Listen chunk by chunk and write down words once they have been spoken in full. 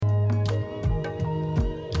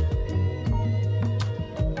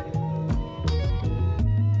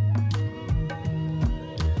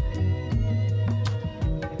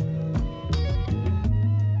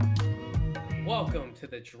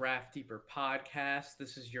Draft Deeper podcast.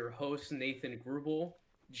 This is your host, Nathan Grubel.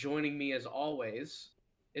 Joining me, as always,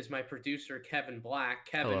 is my producer, Kevin Black.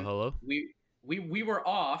 Hello, Kevin, hello. we were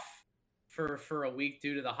off for a week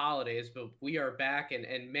due to the holidays, but we are back,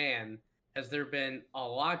 and man, has there been a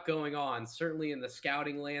lot going on, certainly in the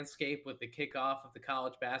scouting landscape with the kickoff of the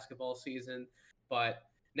college basketball season. But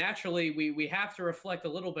naturally, we have to reflect a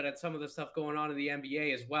little bit at some of the stuff going on in the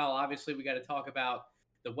NBA as well. Obviously, we got to talk about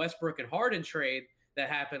the Westbrook and Harden trade that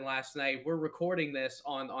happened last night. We're recording this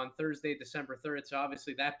on Thursday, December 3rd, so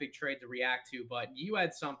obviously that big trade to react to. But you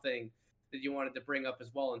had something that you wanted to bring up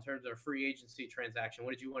as well in terms of a free agency transaction.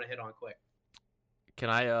 What did you want to hit on quick? Can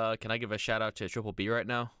I give a shout out to Triple B right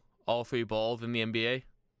now? All three balls in the NBA.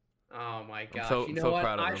 Oh my gosh! You know what?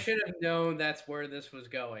 I should have known that's where this was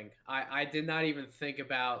going. I did not even think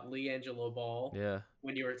about LiAngelo Ball. Yeah.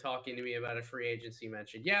 When you were talking to me about a free agency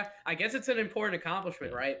mention. Yeah, I guess it's an important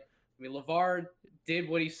accomplishment, right? I mean, LeVar did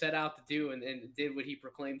what he set out to do and did what he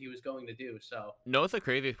proclaimed he was going to do. So. Know what's the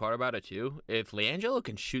craziest part about it too? If LiAngelo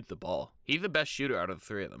can shoot the ball, he's the best shooter out of the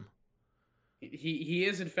three of them. He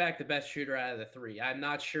is in fact the best shooter out of the three. I'm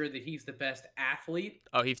not sure that he's the best athlete.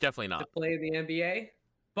 Oh, he's definitely not to play in the NBA,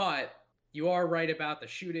 but you are right about the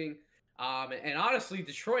shooting. And honestly,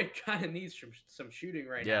 Detroit kind of needs some shooting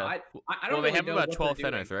right now. I don't. Well, they have about 12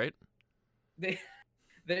 centers, right?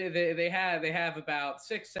 They have about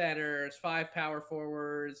 6 centers, 5 power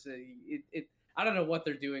forwards. I don't know what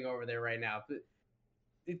they're doing over there right now, but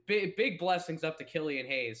big blessings up to Killian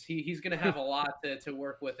Hayes. He's going to have a lot to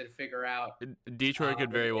work with and figure out. Detroit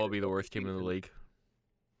could very well be the worst team in the league.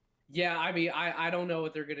 Yeah, I mean, I don't know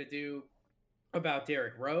what they're going to do about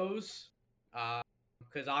Derrick Rose,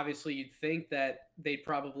 because obviously you'd think that they'd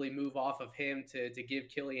probably move off of him to give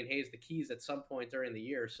Killian Hayes the keys at some point during the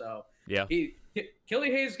year. So yeah,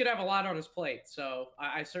 Killian Hayes is going to have a lot on his plate. So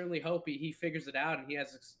I certainly hope he figures it out and he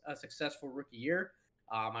has a successful rookie year.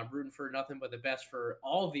 I'm rooting for nothing but the best for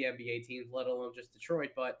all of the NBA teams, let alone just Detroit.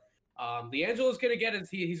 But LiAngelo's going to get it.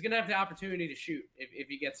 He's going to have the opportunity to shoot if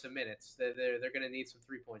he gets some minutes. They're going to need some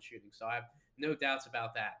 3-point shooting. So I have no doubts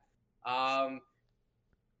about that.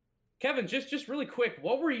 Kevin, just really quick,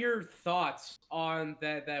 what were your thoughts on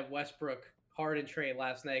that Westbrook Harden trade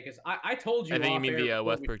last night? Because I told you. I think you mean the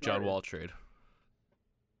Westbrook John Wall trade.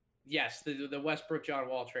 Yes, the Westbrook John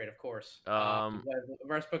Wall trade, of course.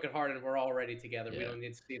 Westbrook and Harden were already together. Yeah. We don't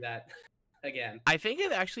need to see that again. I think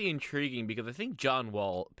it's actually intriguing because I think John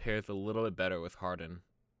Wall pairs a little bit better with Harden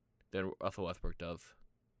than Russell Westbrook does.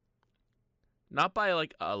 Not by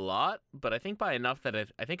like a lot, but I think by enough that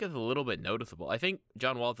I think it's a little bit noticeable. I think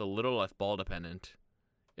John Wall's a little less ball dependent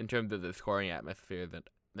in terms of the scoring atmosphere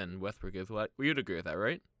than Westbrook is. You'd agree with that,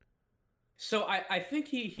 right? So I think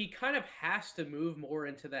he kind of has to move more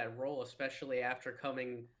into that role, especially after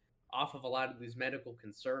coming off of a lot of these medical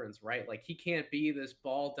concerns, right? Like he can't be this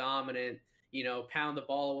ball dominant, pound the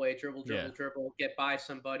ball away, dribble, get by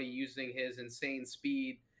somebody using his insane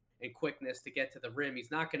speed and quickness to get to the rim.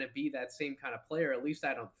 He's not going to be that same kind of player. At least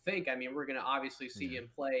I don't think. I mean, we're going to obviously see him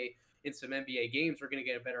play in some NBA games. We're going to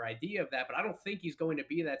get a better idea of that, but I don't think he's going to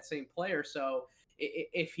be that same player. So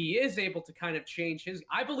if he is able to kind of change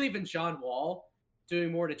I believe in John Wall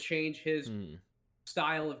doing more to change his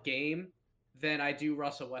style of game than I do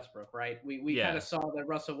Russell Westbrook, right? We kind of saw that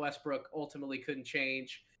Russell Westbrook ultimately couldn't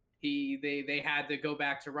change. They had to go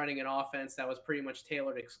back to running an offense that was pretty much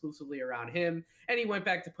tailored exclusively around him, and he went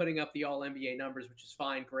back to putting up the All-NBA numbers, which is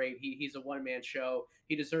fine, great. He's a one-man show.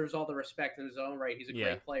 He deserves all the respect in his own right. He's a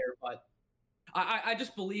great player, but I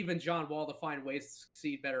just believe in John Wall to find ways to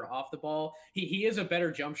succeed better off the ball. He is a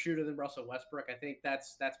better jump shooter than Russell Westbrook. I think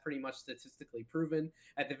that's pretty much statistically proven,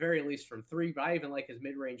 at the very least from 3, but I even like his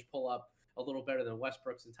mid-range pull-up a little better than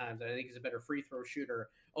Westbrook's in times. I think he's a better free throw shooter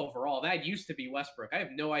overall. That used to be Westbrook. I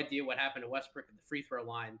have no idea what happened to Westbrook at the free throw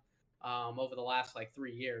line over the last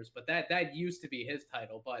 3 years, but that used to be his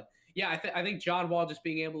title. But yeah, I think John Wall just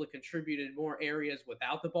being able to contribute in more areas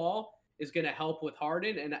without the ball is going to help with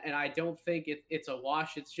Harden, and I don't think it's a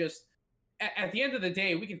wash. It's just at the end of the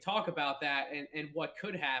day, we can talk about that and what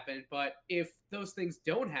could happen, but if those things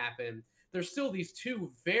don't happen, there's still these two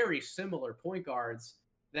very similar point guards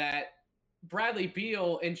that Bradley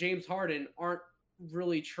Beal and James Harden aren't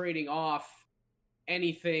really trading off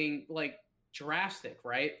anything like drastic,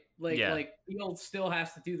 right? Like Beal still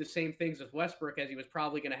has to do the same things with Westbrook as he was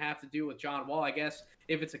probably going to have to do with John Wall, I guess,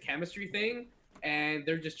 if it's a chemistry thing, and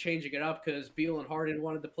they're just changing it up because Beal and Harden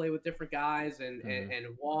wanted to play with different guys, and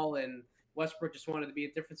Wall and Westbrook just wanted to be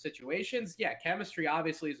in different situations. Yeah, chemistry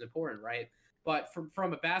obviously is important, right? But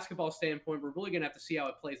from a basketball standpoint, we're really going to have to see how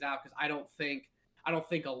it plays out because I don't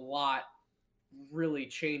think a lot really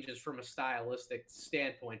changes from a stylistic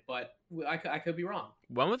standpoint. But I could be wrong.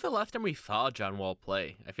 When was the last time we saw John Wall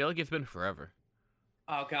play? I feel like it's been forever.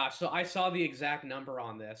 Oh gosh, so I saw the exact number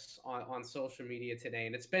on this on social media today,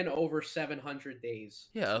 and it's been over 700 days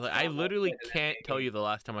Yeah, since like, I John Wall literally played an can't NBA tell game. you the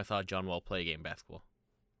last time I saw John Wall play a game basketball.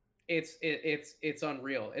 It's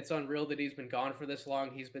unreal. It's unreal that he's been gone for this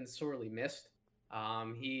long. He's been sorely missed.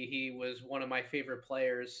 He was one of my favorite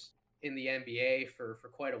players in the NBA for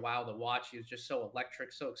quite a while to watch. He was just so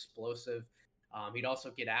electric, so explosive. He'd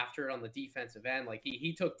also get after it on the defensive end. Like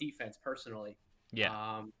he took defense personally.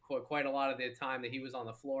 Yeah. Quite a lot of the time that he was on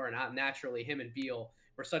the floor, and naturally him and Beal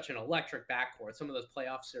were such an electric backcourt. Some of those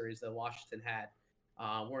playoff series that Washington had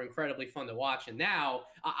were incredibly fun to watch. And now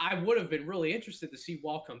I would have been really interested to see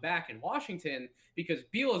Wall come back in Washington because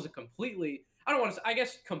Beal is a completely, I don't want to, I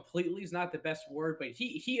guess completely is not the best word, but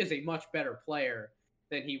he is a much better player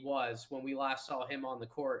than he was when we last saw him on the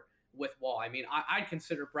court with Wall. I mean, I'd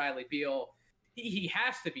consider Bradley Beal, he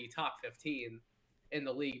has to be top 15 in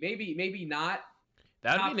the league. Maybe not.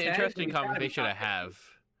 That Top would be an 10, interesting he's gotta be conversation to top 15. have.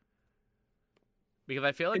 Because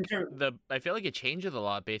I feel In like terms, I feel like it changes a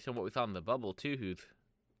lot based on what we saw in the bubble too, who's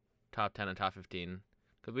top 10 and top 15.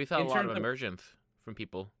 Because we saw a in lot terms of of emergence from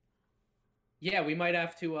people. yeah, we might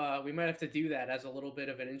have to do that as a little bit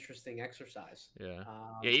of an interesting exercise. Yeah.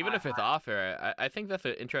 Yeah, even if it's off air, I think that's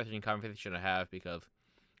an interesting conversation to have because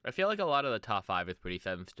I feel like a lot of the top 5 is pretty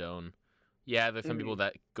set in stone. Yeah, there's some people Mhm,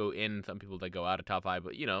 that go in, some people that go out of top 5,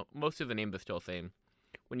 but most of the names are still the same.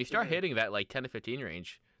 When you start mhm. hitting that like 10 to 15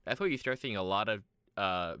 range, that's where you start seeing a lot of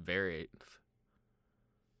variants.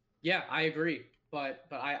 Yeah, I agree. But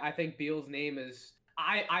I think Beal's name is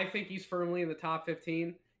I think he's firmly in the top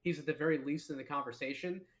 15. He's at the very least in the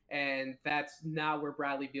conversation, and that's not where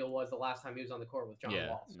Bradley Beal was the last time he was on the court with John Yeah.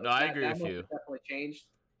 Wall. No, So I that agree that with must you. have definitely changed,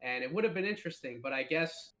 and it would have been interesting. But I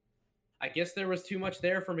guess there was too much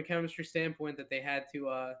there from a chemistry standpoint that they had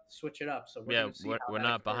to switch it up. So we're Yeah, going to see we're how that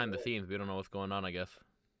not occurs. behind the scenes. We don't know what's going on, I guess.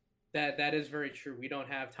 That is very true. We don't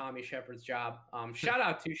have Tommy Shepard's job. Shout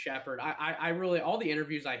out to Shepard. I really all the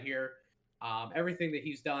interviews I hear, everything that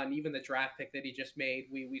he's done, even the draft pick that he just made,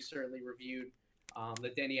 we certainly reviewed the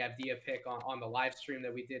Denny Avdia pick on the live stream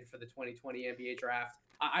that we did for the 2020 NBA draft.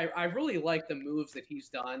 I really like the moves that he's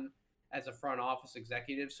done as a front office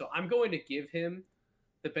executive. So I'm going to give him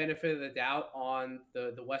the benefit of the doubt on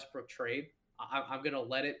the Westbrook trade. I'm going to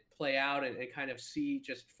let it play out and kind of see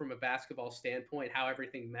just from a basketball standpoint how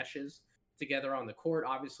everything meshes together on the court.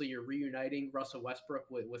 Obviously, you're reuniting Russell Westbrook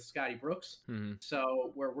with Scotty Brooks. Hmm.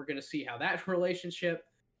 So we're going to see how that relationship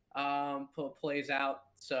plays out.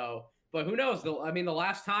 So, but who knows? I mean, the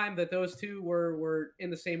last time that those two were in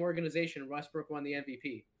the same organization, Westbrook won the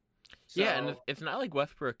MVP. Yeah, and So it's not like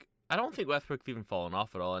Westbrook. I don't think Westbrook's even fallen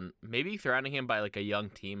off at all, and maybe surrounding him by like a young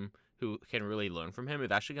team who can really learn from him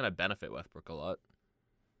is actually going to benefit Westbrook a lot.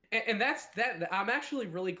 and that's that. I'm actually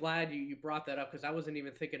really glad you brought that up because I wasn't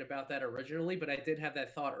even thinking about that originally, but I did have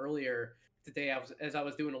that thought earlier today. As I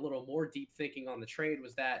was doing a little more deep thinking on the trade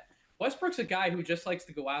was that Westbrook's a guy who just likes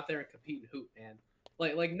to go out there and compete and hoop, man.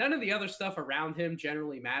 Like none of the other stuff around him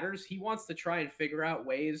generally matters. He wants to try and figure out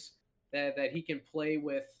ways that he can play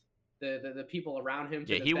with the people around him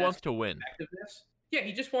to Yeah, the he wants best to win. effectiveness. Yeah,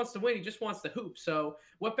 he just wants to win. He just wants to hoop. So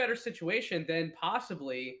what better situation than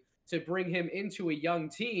possibly to bring him into a young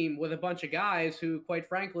team with a bunch of guys who, quite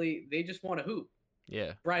frankly, they just want to hoop,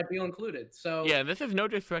 Yeah. Brad Beal included. So, Yeah, and this is no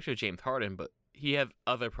disrespect to James Harden, but he has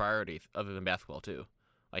other priorities other than basketball too.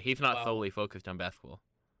 Like he's not well, solely focused on basketball.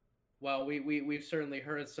 we've certainly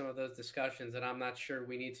heard some of those discussions, and I'm not sure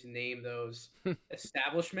we need to name those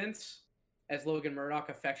establishments, as Logan Murdoch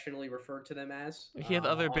affectionately referred to them as, He has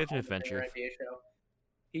other on business the Ringer ventures. NBA show.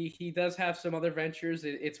 He does have some other ventures.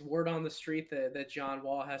 It's word on the street that John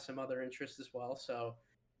Wall has some other interests as well. So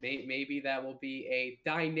maybe that will be a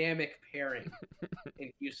dynamic pairing in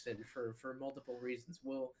Houston for multiple reasons.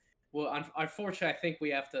 Unfortunately, I think we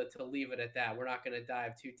have to leave it at that. We're not going to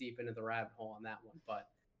dive too deep into the rabbit hole on that one. But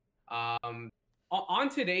on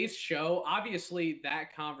today's show, obviously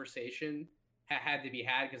that conversation had to be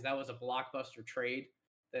had because that was a blockbuster trade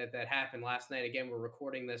that happened last night. Again, we're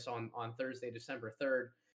recording this on Thursday, December 3rd.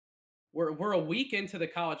 We're a week into the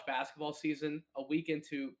college basketball season, a week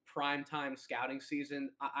into prime time scouting season.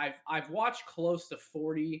 I've watched close to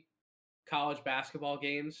 40 college basketball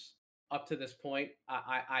games up to this point.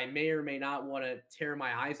 I may or may not want to tear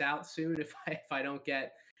my eyes out soon if I don't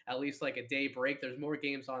get at least like a day break. There's more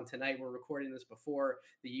games on tonight. We're recording this before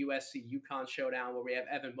the USC UConn showdown where we have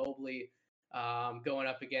Evan Mobley going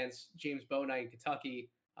up against James Bouknight in Kentucky.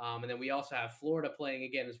 And then we also have Florida playing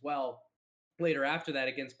again as well. Later after that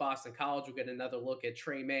against Boston College, we'll get another look at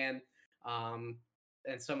Trey Mann um,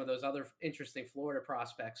 and some of those other interesting Florida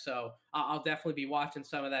prospects. So I'll definitely be watching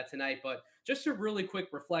some of that tonight. But just a really quick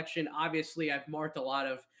reflection. Obviously, I've marked a lot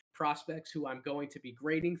of prospects who I'm going to be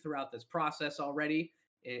grading throughout this process already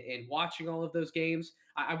in watching all of those games.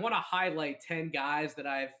 I want to highlight 10 guys that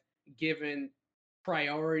I've given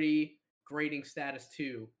priority grading status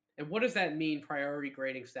to. And what does that mean, priority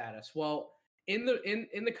grading status? Well, in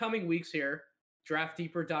the coming weeks here,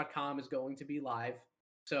 draftdeeper.com is going to be live.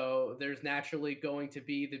 So there's naturally going to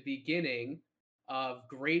be the beginning of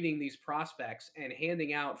grading these prospects and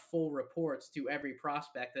handing out full reports to every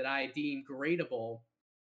prospect that I deem gradable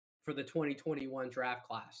for the 2021 draft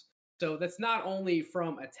class. So that's not only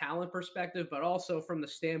from a talent perspective, but also from the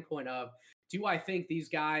standpoint of, do I think these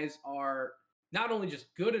guys are not only just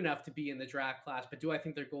good enough to be in the draft class, but do I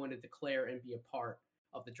think they're going to declare and be a part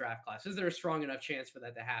of the draft class? Is there a strong enough chance for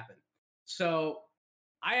that to happen? So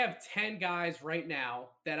I have 10 guys right now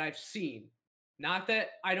that I've seen. Not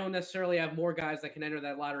that I don't necessarily have more guys that can enter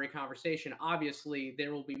that lottery conversation. Obviously,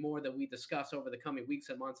 there will be more that we discuss over the coming weeks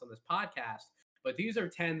and months on this podcast. But these are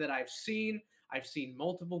 10 that I've seen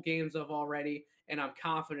multiple games of already, and I'm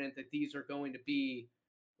confident that these are going to be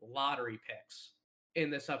lottery picks in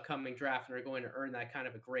this upcoming draft and are going to earn that kind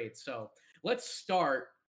of a grade. So let's start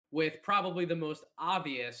with probably the most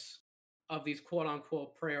obvious of these quote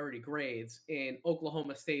unquote priority grades in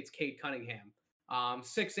Oklahoma State's Cade Cunningham.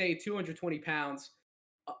 6'8, 220 pounds.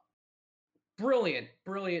 Uh, brilliant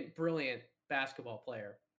basketball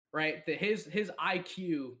player, right? His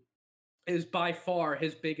IQ is by far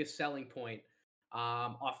his biggest selling point,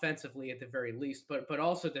 offensively at the very least, but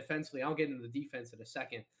also defensively. I'll get into the defense in a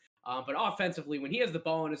second. But offensively, when he has the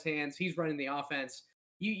ball in his hands, he's running the offense.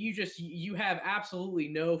 You have absolutely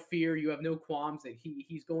no fear. You have no qualms that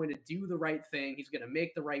he's going to do the right thing. He's going to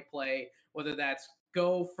make the right play, whether that's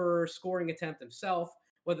go for scoring attempt himself,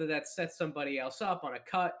 whether that's set somebody else up on a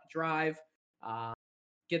cut, drive, uh,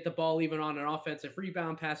 get the ball even on an offensive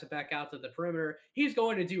rebound, pass it back out to the perimeter. He's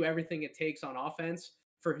going to do everything it takes on offense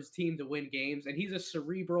for his team to win games. And he's a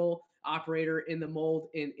cerebral operator in the mold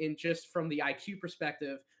in just from the IQ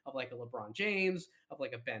perspective of like a LeBron James, of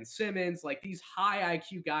like a Ben Simmons, like these high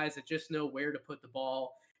IQ guys that just know where to put the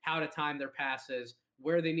ball, how to time their passes,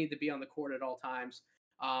 where they need to be on the court at all times.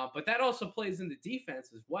 But that also plays into defense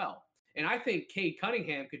as well. And I think Cade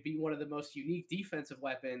Cunningham could be one of the most unique defensive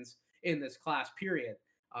weapons in this class, period.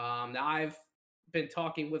 Now, I've been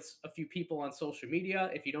talking with a few people on social media.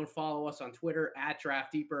 If you don't follow us on Twitter at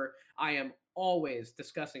DraftDeeper, I am always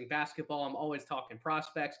discussing basketball. I'm always talking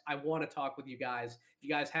prospects. I want to talk with you guys. If you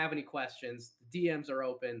guys have any questions, the DMs are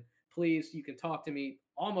open. Please, you can talk to me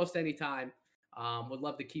almost anytime. Would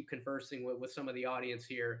love to keep conversing with some of the audience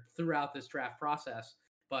here throughout this draft process.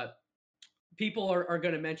 But people are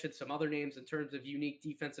going to mention some other names in terms of unique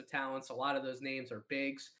defensive talents. A lot of those names are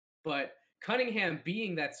bigs. But Cunningham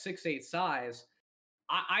being that 6'8 size,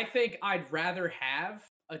 I think I'd rather have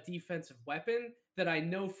a defensive weapon that I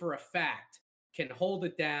know for a fact can hold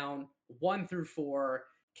it down 1 through 4,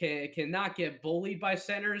 cannot get bullied by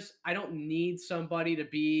centers. I don't need somebody to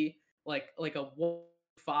be like a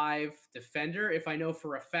 1-5 defender if I know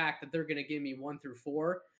for a fact that they're going to give me 1 through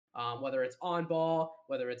 4, whether it's on ball,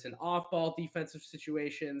 whether it's in off ball defensive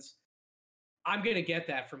situations. I'm going to get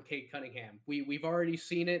that from Cade Cunningham. We've already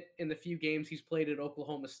seen it in the few games he's played at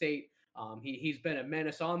Oklahoma State. He's been a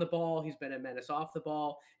menace on the ball. He's been a menace off the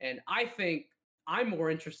ball. And I think I'm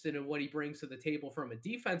more interested in what he brings to the table from a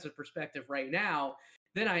defensive perspective right now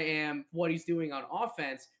than I am what he's doing on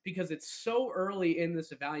offense, because it's so early in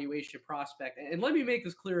this evaluation prospect. And let me make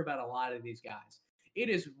this clear about a lot of these guys. It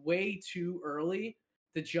is way too early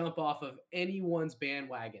to jump off of anyone's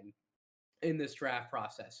bandwagon in this draft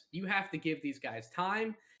process. You have to give these guys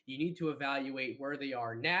time. You need to evaluate where they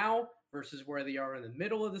are now versus where they are in the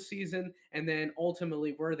middle of the season, and then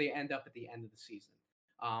ultimately where they end up at the end of the season.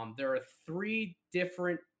 There are 3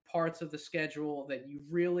 different parts of the schedule that you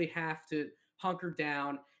really have to hunker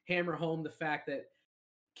down, hammer home the fact that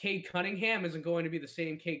Cade Cunningham isn't going to be the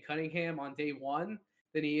same Cade Cunningham on day 1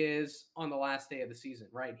 than he is on the last day of the season,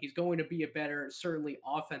 right? He's going to be a better, certainly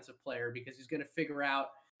offensive player, because he's going to figure out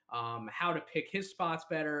how to pick his spots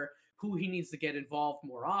better, who he needs to get involved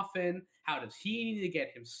more often, how does he need to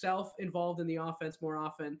get himself involved in the offense more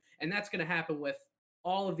often. And that's going to happen with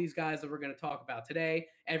all of these guys that we're going to talk about today,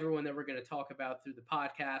 everyone that we're going to talk about through the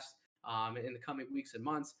podcast in the coming weeks and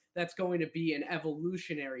months. That's going to be an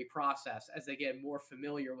evolutionary process as they get more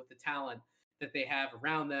familiar with the talent that they have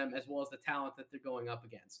around them, as well as the talent that they're going up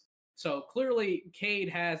against. So clearly, Cade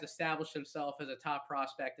has established himself as a top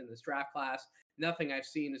prospect in this draft class. Nothing I've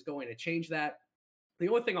seen is going to change that. The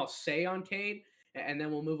only thing I'll say on Cade and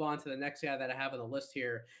then we'll move on to the next guy that I have on the list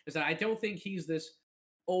here, is that I don't think he's this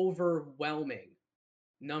overwhelming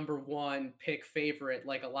number one pick favorite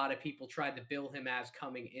like a lot of people tried to bill him as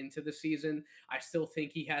coming into the season. I still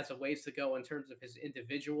think he has a ways to go in terms of his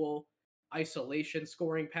individual isolation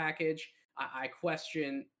scoring package. I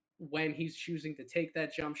question when he's choosing to take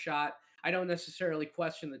that jump shot. I don't necessarily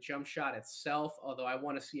question the jump shot itself, although I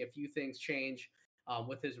want to see a few things change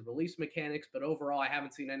with his release mechanics. But overall, I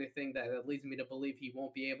haven't seen anything that leads me to believe he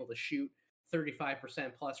won't be able to shoot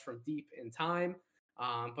 35% plus from deep in time.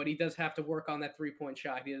 But he does have to work on that 3 point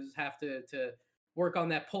shot. He does have to work on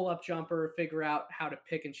that pull up jumper, figure out how to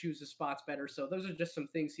pick and choose his spots better. So those are just some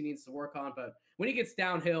things he needs to work on. But when he gets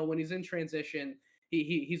downhill, when he's in transition,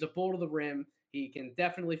 he's a bull to the rim. He can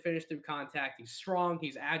definitely finish through contact. He's strong.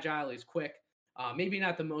 He's agile. He's quick. Maybe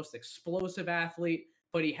not the most explosive athlete,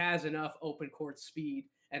 but he has enough open court speed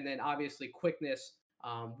and then obviously quickness,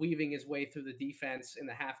 weaving his way through the defense in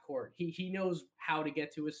the half court. He knows how to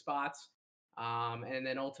get to his spots, and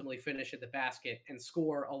then ultimately finish at the basket and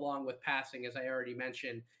score along with passing, as I already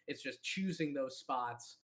mentioned. It's just choosing those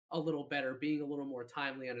spots a little better, being a little more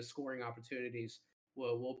timely on his scoring opportunities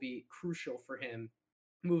will be crucial for him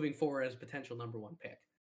moving forward as a potential number one pick.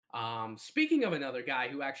 Speaking of another guy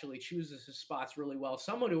who actually chooses his spots really well,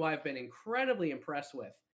 someone who I've been incredibly impressed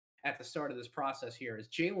with at the start of this process here is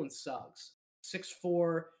Jalen Suggs,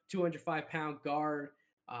 6'4", 205-pound guard,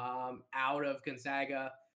 out of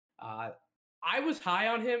Gonzaga. Uh, I was high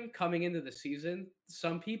on him coming into the season.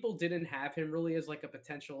 Some people didn't have him really as like a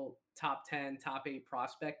potential top 10, top 8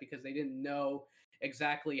 prospect because they didn't know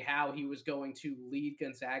exactly how he was going to lead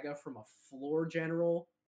Gonzaga from a floor general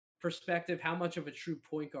perspective. How much of a true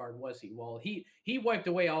point guard was he? Well, he wiped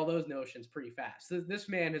away all those notions pretty fast. This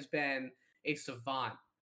man has been a savant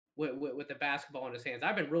with the basketball in his hands.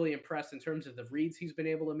 I've been really impressed in terms of the reads he's been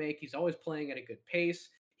able to make. He's always playing at a good pace.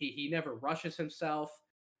 He never rushes himself.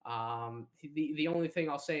 The only thing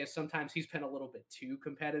I'll say is sometimes he's been a little bit too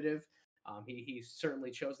competitive. He's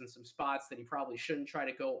certainly chosen some spots that he probably shouldn't try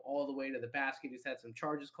to go all the way to the basket. He's had some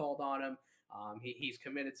charges called on him. He's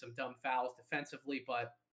committed some dumb fouls defensively,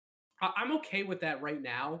 but I'm okay with that right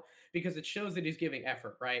now because it shows that he's giving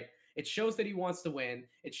effort, right? It shows that he wants to win.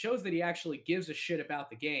 It shows that he actually gives a shit about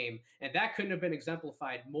the game. And that couldn't have been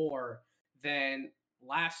exemplified more than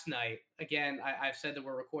last night. Again, I've said that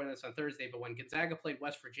we're recording this on Thursday, but when Gonzaga played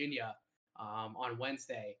West Virginia on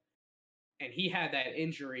Wednesday, and he had that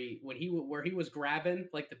injury where he was grabbing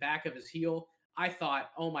like the back of his heel. I thought,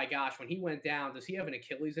 oh my gosh, when he went down, does he have an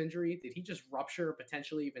Achilles injury? Did he just rupture,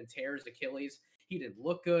 potentially even tear his Achilles? He didn't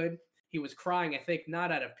look good. He was crying, I think,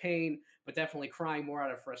 not out of pain, but definitely crying more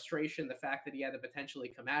out of frustration. The fact that he had to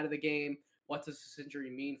potentially come out of the game. What does this injury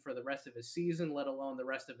mean for the rest of his season, let alone the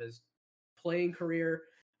rest of his playing career?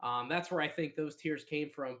 That's where I think those tears came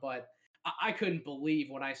from. But I couldn't believe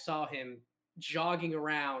when I saw him jogging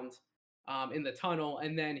around in the tunnel,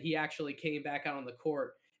 and then he actually came back out on the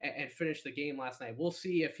court and finished the game last night. We'll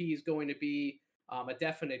see if he's going to be a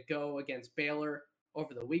definite go against Baylor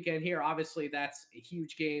over the weekend here. Obviously, that's a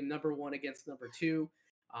huge game, number one against number two.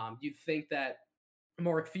 You'd think that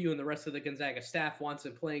Mark Few and the rest of the Gonzaga staff wants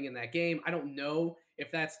him playing in that game. I don't know if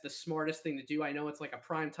that's the smartest thing to do. I know it's like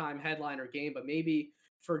a primetime headliner game, but maybe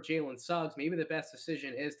for Jalen Suggs, maybe the best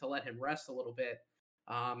decision is to let him rest a little bit,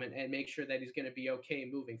 and make sure that he's going to be okay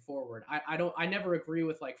moving forward. I never agree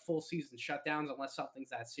with like full season shutdowns unless something's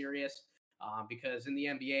that serious, because in the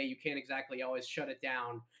NBA you can't exactly always shut it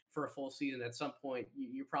down for a full season. At some point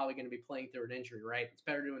you're probably going to be playing through an injury, right? It's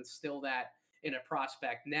better to instill that in a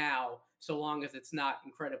prospect now, so long as it's not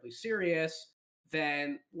incredibly serious.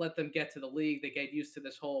 Then let them get to the league. They get used to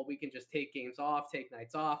this whole we can just take games off, take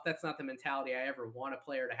nights off. That's not the mentality I ever want a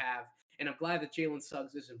player to have. And I'm glad that Jalen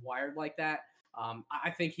Suggs isn't wired like that.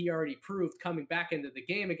 I think he already proved coming back into the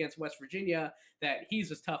game against West Virginia that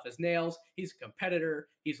he's as tough as nails. He's a competitor.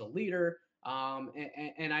 He's a leader.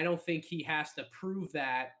 And I don't think he has to prove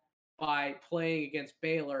that by playing against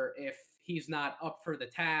Baylor if he's not up for the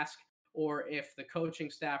task, or if the coaching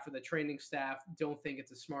staff or the training staff don't think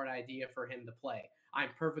it's a smart idea for him to play. I'm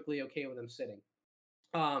perfectly okay with him sitting.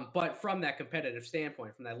 But from that competitive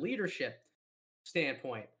standpoint, from that leadership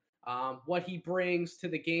standpoint, what he brings to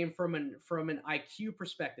the game from an IQ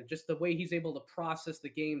perspective, just the way he's able to process the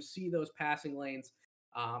game, see those passing lanes,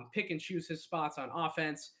 pick and choose his spots on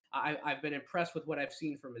offense. I've been impressed with what I've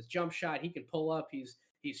seen from his jump shot. He can pull up. He's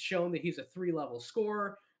shown that he's a 3-level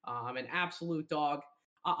scorer, an absolute dog.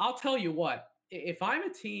 I'll tell you what, if I'm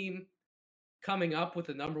a team coming up with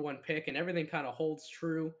the number one pick and everything kind of holds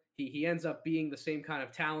true, he ends up being the same kind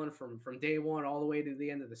of talent from day one all the way to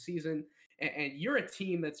the end of the season, and you're a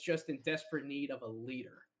team that's just in desperate need of a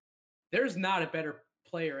leader. There's not a better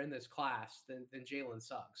player in this class than Jalen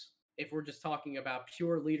Suggs. If we're just talking about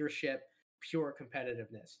pure leadership, pure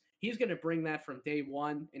competitiveness, he's going to bring that from day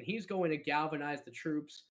one, and he's going to galvanize the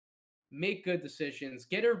troops, make good decisions,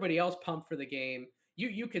 get everybody else pumped for the game.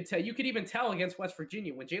 You could tell, you could even tell against West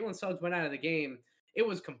Virginia when Jalen Suggs went out of the game, it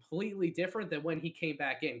was completely different than when he came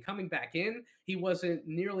back in. Coming back in, he wasn't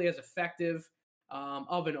nearly as effective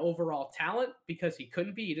of an overall talent because he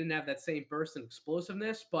couldn't be. He didn't have that same burst and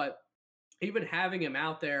explosiveness, but even having him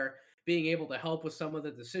out there, being able to help with some of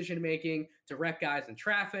the decision making, direct guys in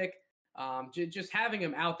traffic, just having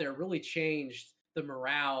him out there really changed the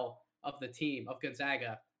morale of the team of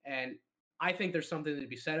Gonzaga. And I think there's something to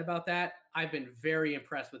be said about that. I've been very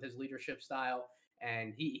impressed with his leadership style,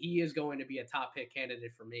 and he is going to be a top pick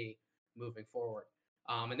candidate for me moving forward.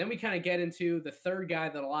 And then we kind of get into the third guy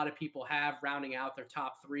that a lot of people have rounding out their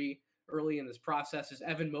top three early in this process is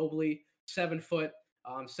Evan Mobley, 7 foot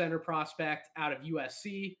center prospect out of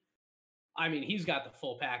USC. I mean, he's got the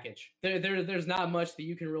full package. There's not much that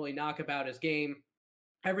you can really knock about his game.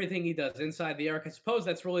 Everything he does inside the arc. I suppose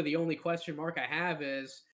that's really the only question mark I have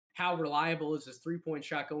is how reliable is his 3-point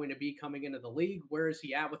shot going to be coming into the league? Where is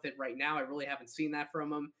he at with it right now? I really haven't seen that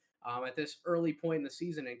from him at this early point in the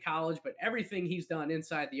season in college, but everything he's done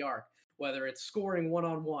inside the arc, whether it's scoring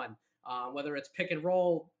one-on-one, whether it's pick and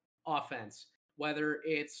roll offense, whether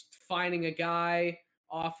it's finding a guy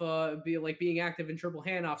off being active in dribble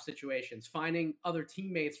handoff situations, finding other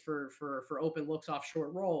teammates for open looks off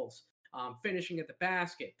short rolls, finishing at the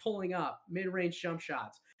basket, pulling up, mid-range jump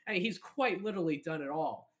shots. I mean, he's quite literally done it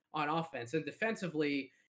all on offense. And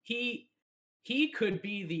defensively, he could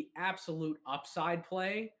be the absolute upside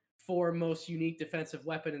play for most unique defensive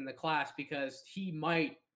weapon in the class because he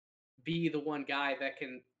might be the one guy that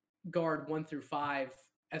can guard 1 through 5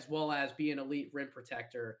 as well as be an elite rim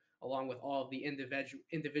protector along with all of the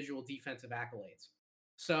individual defensive accolades.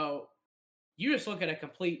 So you just look at a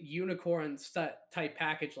complete unicorn type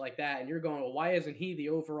package like that, and you're going, well, why isn't he the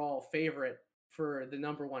overall favorite for the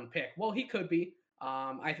number 1 pick? Well, he could be.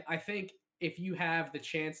 I think if you have the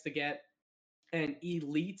chance to get an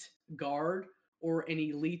elite guard or an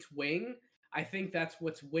elite wing, I think that's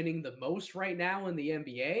what's winning the most right now in the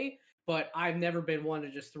NBA. But I've never been one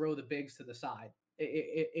to just throw the bigs to the side.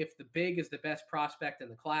 If the big is the best prospect in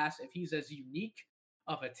the class, if he's as unique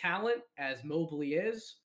of a talent as Mobley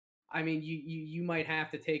is, I mean, you might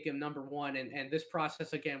have to take him number 1. And this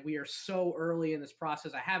process, again, we are so early in this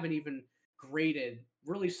process. I haven't even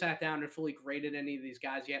really sat down and fully graded any of these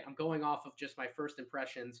guys yet. I'm going off of just my first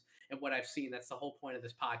impressions and what I've seen. That's the whole point of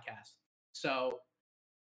this podcast. So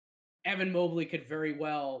Evan Mobley could very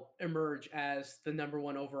well emerge as the number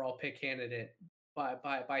 1 overall pick candidate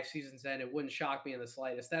by season's end. It wouldn't shock me in the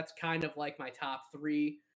slightest. That's kind of like my top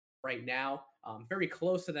 3 right now. Very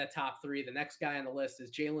close to that top 3. The next guy on the list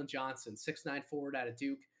is Jalen Johnson, 6'9" forward out of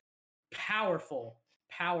Duke. Powerful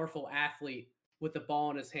athlete with the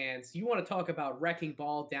ball in his hands. You want to talk about wrecking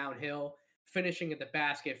ball downhill, finishing at the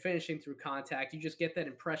basket, finishing through contact. You just get that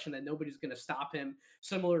impression that nobody's going to stop him,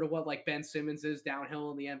 similar to what like Ben Simmons is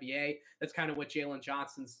downhill in the NBA. That's kind of what Jalen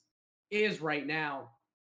Johnson's is right now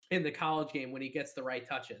in the college game when he gets the right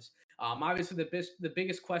touches. Obviously, the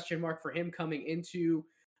biggest question mark for him coming into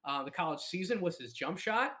the college season was his jump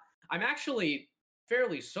shot. I'm actually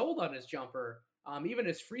fairly sold on his jumper, even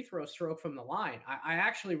his free throw stroke from the line. I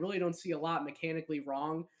actually really don't see a lot mechanically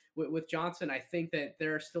wrong with Johnson. I think that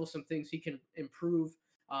there are still some things he can improve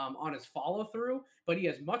on his follow through, but he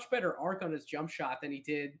has much better arc on his jump shot than he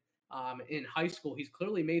did in high school. He's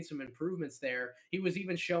clearly made some improvements there. He was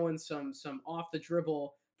even showing some off the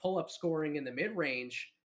dribble pull-up scoring in the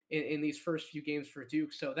mid-range in these first few games for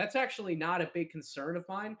Duke. So that's actually not a big concern of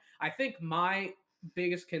mine. I think my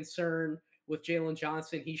biggest concern with Jalen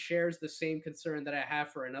Johnson, he shares the same concern that I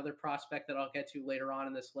have for another prospect that I'll get to later on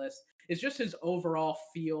in this list, is just his overall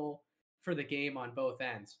feel for the game on both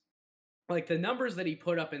ends. Like the numbers that he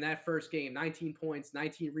put up in that first game, 19 points,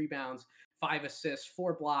 19 rebounds, 5 assists,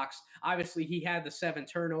 4 blocks. Obviously, he had the 7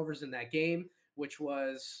 turnovers in that game, which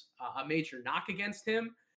was a major knock against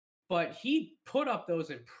him. But he put up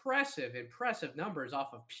those impressive numbers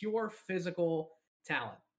off of pure physical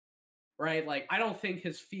talent, right? Like, I don't think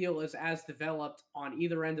his feel is as developed on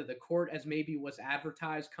either end of the court as maybe was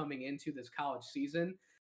advertised coming into this college season.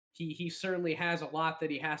 He certainly has a lot that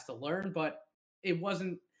he has to learn, but it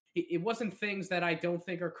wasn't things that I don't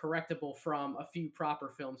think are correctable from a few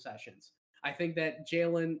proper film sessions. I think that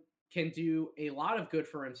Jalen can do a lot of good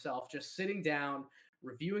for himself just sitting down,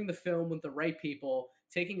 reviewing the film with the right people,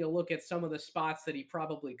 taking a look at some of the spots that he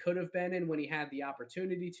probably could have been in when he had the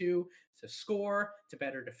opportunity to score, to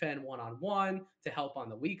better defend one on one, to help on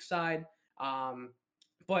the weak side.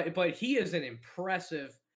 But he is an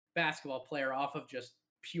impressive basketball player off of just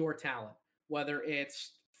pure talent. Whether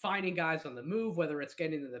it's finding guys on the move, whether it's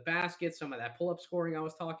getting to the basket, some of that pull up scoring I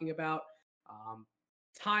was talking about, um,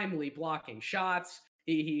 timely blocking shots.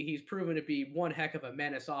 He's proven to be one heck of a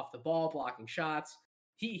menace off the ball, blocking shots.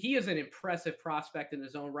 He is an impressive prospect in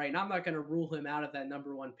his own right, and I'm not going to rule him out of that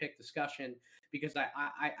number one pick discussion because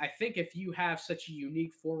I think if you have such a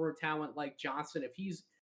unique forward talent like Johnson, if he's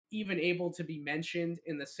even able to be mentioned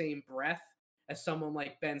in the same breath as someone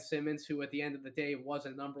like Ben Simmons, who at the end of the day was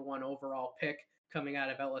a number one overall pick coming out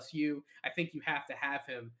of LSU, I think you have to have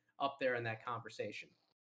him up there in that conversation.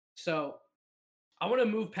 So I want to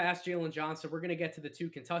move past Jalen Johnson. We're going to get to the two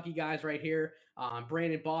Kentucky guys right here,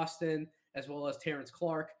 Brandon Boston as well as Terrence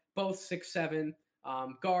Clark, both 6'7",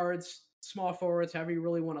 guards, small forwards, however you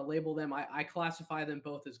really want to label them. I classify them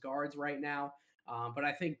both as guards right now, but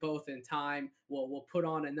I think both in time will put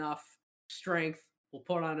on enough strength, will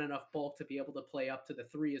put on enough bulk to be able to play up to the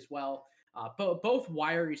three as well. Both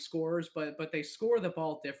wiry scorers, but they score the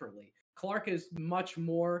ball differently. Clark is much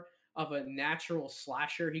more of a natural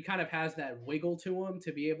slasher. He kind of has that wiggle to him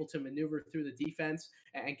to be able to maneuver through the defense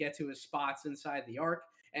and get to his spots inside the arc.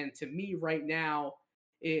 And to me, right now,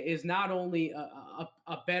 is not only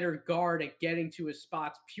a better guard at getting to his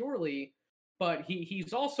spots purely, but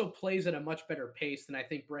he's also plays at a much better pace than I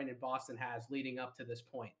think Brandon Boston has leading up to this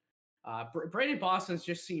point. Brandon Boston's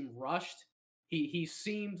just seemed rushed. He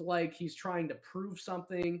seemed like he's trying to prove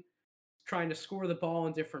something, trying to score the ball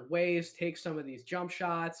in different ways, take some of these jump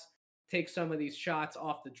shots, take some of these shots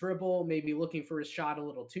off the dribble, maybe looking for his shot a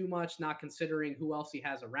little too much, not considering who else he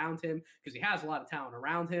has around him because he has a lot of talent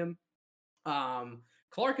around him.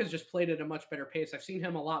 Clark has just played at a much better pace. I've seen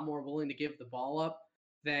him a lot more willing to give the ball up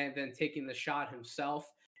than taking the shot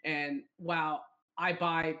himself. And while I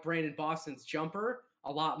buy Brandon Boston's jumper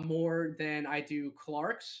a lot more than I do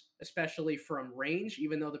Clark's, especially from range,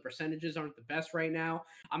 even though the percentages aren't the best right now,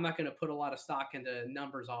 I'm not going to put a lot of stock into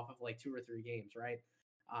numbers off of like 2 or 3 games, right?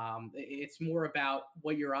 It's more about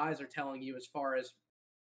what your eyes are telling you as far as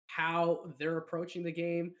how they're approaching the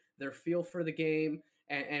game, their feel for the game,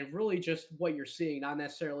 and really just what you're seeing, not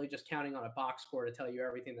necessarily just counting on a box score to tell you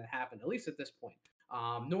everything that happened, at least at this point.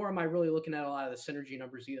 Nor am I really looking at a lot of the synergy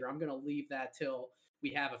numbers either. I'm going to leave that till we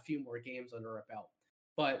have a few more games under our belt.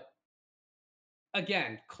 But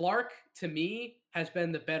again, Clark, to me, has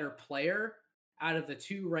been the better player out of the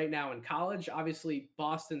two right now in college. Obviously,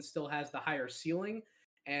 Boston still has the higher ceiling,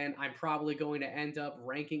 and I'm probably going to end up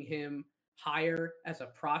ranking him higher as a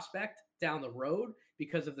prospect down the road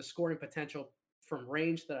because of the scoring potential from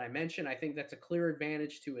range that I mentioned. I think that's a clear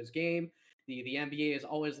advantage to his game. The NBA is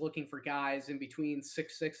always looking for guys in between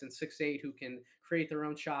 6'6" and 6'8" who can create their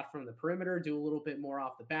own shot from the perimeter, do a little bit more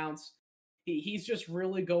off the bounce. He's just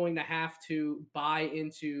really going to have to buy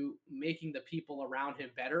into making the people around him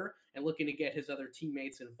better and looking to get his other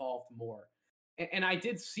teammates involved more. And I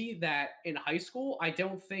did see that in high school. I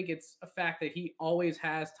don't think it's a fact that he always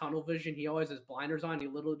has tunnel vision. He always has blinders on. He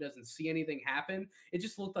literally doesn't see anything happen. It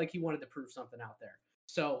just looked like he wanted to prove something out there.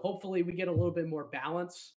 So hopefully we get a little bit more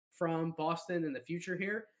balance from Boston in the future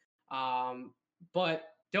here. But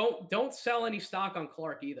don't sell any stock on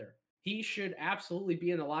Clark either. He should absolutely be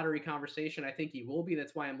in the lottery conversation. I think he will be.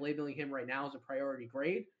 That's why I'm labeling him right now as a priority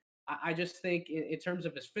grade. I just think in terms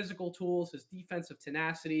of his physical tools, his defensive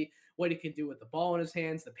tenacity, what he can do with the ball in his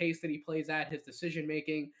hands, the pace that he plays at, his decision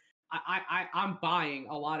making, I'm buying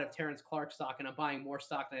a lot of Terrence Clark stock, and I'm buying more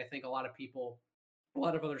stock than I think a lot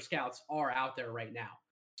of other scouts are out there right now.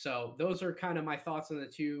 So those are kind of my thoughts on the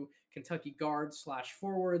two Kentucky guards /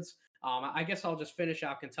 forwards. I guess I'll just finish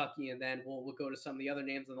out Kentucky, and then we'll go to some of the other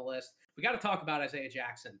names on the list. We got to talk about Isaiah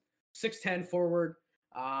Jackson, 6'10" forward.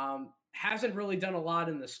 Hasn't really done a lot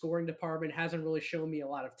in the scoring department, hasn't really shown me a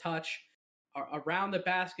lot of touch around the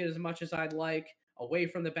basket as much as I'd like, away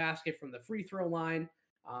from the basket, from the free throw line.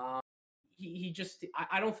 I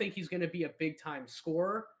don't think he's going to be a big time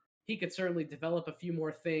scorer. He could certainly develop a few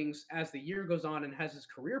more things as the year goes on and as his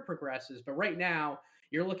career progresses. But right now,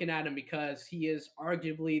 you're looking at him because he is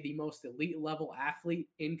arguably the most elite level athlete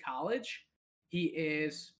in college. He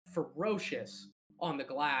is ferocious on the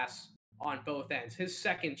glass on both ends. His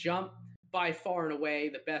second jump, by far and away,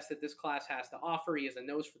 the best that this class has to offer. He has a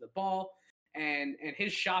nose for the ball, and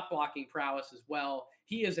his shot blocking prowess as well.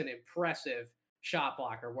 He is an impressive shot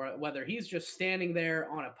blocker, whether he's just standing there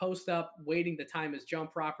on a post up, waiting to time his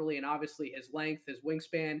jump properly. And obviously, his length, his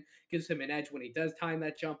wingspan gives him an edge when he does time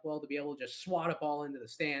that jump well to be able to just swat a ball into the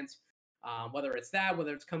stands. Whether it's that,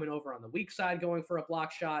 whether it's coming over on the weak side going for a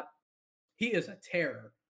block shot, he is a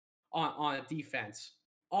terror on defense.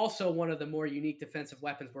 Also, one of the more unique defensive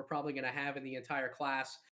weapons we're probably going to have in the entire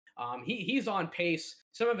class. He's on pace.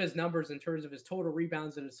 Some of his numbers in terms of his total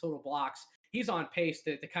rebounds and his total blocks, he's on pace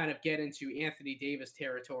to kind of get into Anthony Davis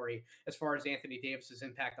territory as far as Anthony Davis's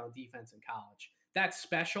impact on defense in college. That's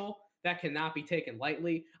special. That cannot be taken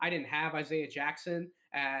lightly. I didn't have Isaiah Jackson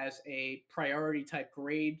as a priority type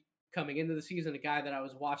grade coming into the season, a guy that I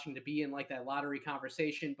was watching to be in like that lottery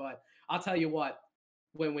conversation. But I'll tell you what,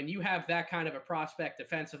 when you have that kind of a prospect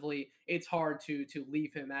defensively, it's hard to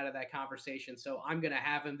leave him out of that conversation. So I'm gonna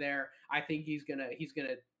have him there. I think he's gonna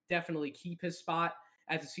definitely keep his spot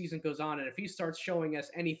as the season goes on. And if he starts showing us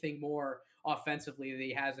anything more offensively that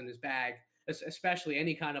he has in his bag, especially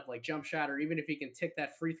any kind of like jump shot, or even if he can tick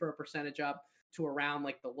that free throw percentage up to around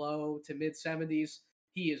like the low to mid 70s,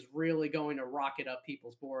 he is really going to rocket up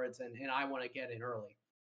people's boards, and I want to get in early.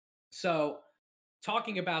 So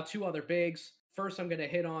talking about two other bigs, first I'm going to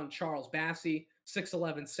hit on Charles Bassey,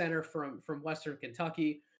 6'11" center from Western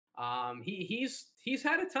Kentucky. He's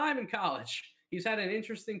had a time in college. He's had an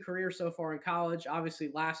interesting career so far in college.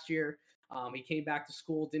 Obviously, last year he came back to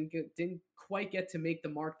school, didn't quite get to make the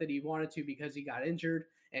mark that he wanted to because he got injured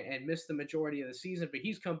and missed the majority of the season. But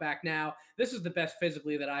he's come back now. This is the best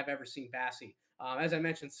physically that I've ever seen Bassey. As I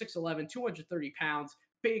mentioned, 6'11", 230 pounds,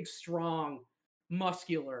 big, strong,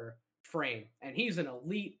 muscular frame, and he's an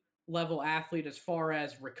elite level athlete as far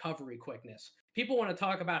as recovery quickness. People want to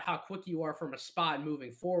talk about how quick you are from a spot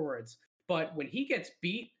moving forwards, but when he gets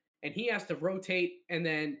beat and he has to rotate and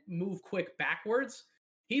then move quick backwards,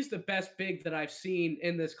 he's the best big that I've seen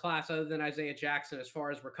in this class other than Isaiah Jackson as far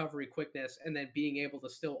as recovery quickness and then being able to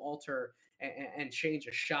still alter and change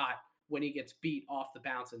a shot when he gets beat off the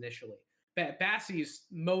bounce initially. Bassey's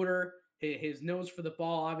motor, his nose for the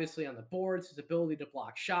ball, obviously on the boards, his ability to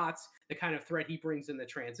block shots, the kind of threat he brings in the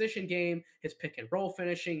transition game, his pick and roll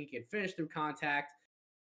finishing, he can finish through contact.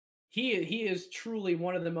 He is truly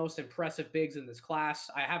one of the most impressive bigs in this class.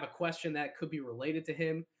 I have a question that could be related to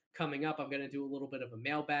him coming up. I'm going to do a little bit of a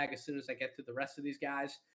mailbag as soon as I get through the rest of these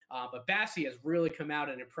guys. But Bassey has really come out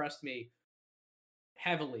and impressed me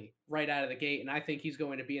heavily right out of the gate, and I think he's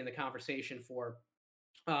going to be in the conversation for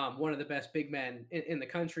one of the best big men in the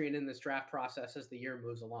country and in this draft process as the year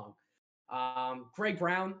moves along. Greg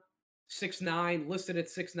Brown, 6'9", listed at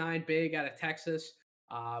 6'9", big out of Texas.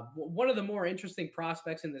 One of the more interesting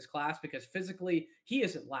prospects in this class because physically he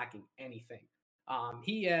isn't lacking anything.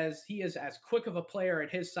 He is as quick of a player at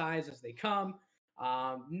his size as they come.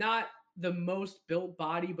 Not the most built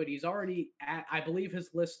body, but he's already at, I believe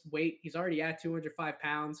his list weight, he's already at 205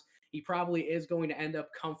 pounds. He probably is going to end up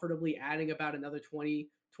comfortably adding about another 20,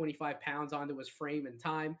 25 pounds onto his frame in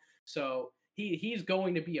time. So he's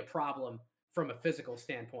going to be a problem from a physical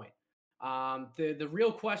standpoint. The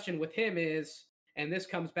real question with him is, and this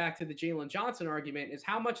comes back to the Jalen Johnson argument, is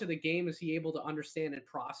how much of the game is he able to understand and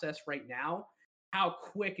process right now? How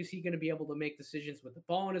quick is he going to be able to make decisions with the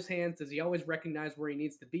ball in his hands? Does he always recognize where he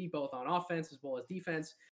needs to be, both on offense as well as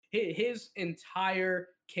defense? His entire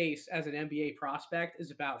case as an NBA prospect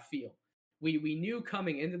is about feel. We knew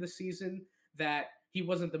coming into the season that he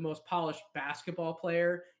wasn't the most polished basketball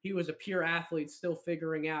player. He was a pure athlete still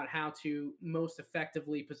figuring out how to most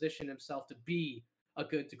effectively position himself to be a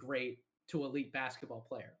good to great to elite basketball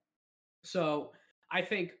player. So I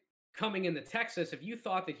think coming into Texas, if you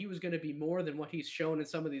thought that he was going to be more than what he's shown in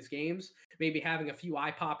some of these games, maybe having a few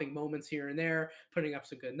eye-popping moments here and there, putting up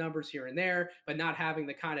some good numbers here and there, but not having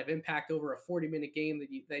the kind of impact over a 40-minute game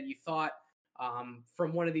that you thought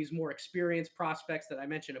from one of these more experienced prospects that I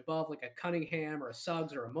mentioned above, like a Cunningham or a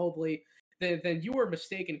Suggs or a Mobley, then you were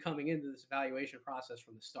mistaken coming into this evaluation process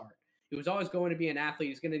from the start. He was always going to be an athlete.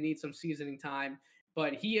 He's going to need some seasoning time,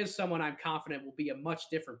 but he is someone I'm confident will be a much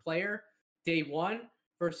different player day one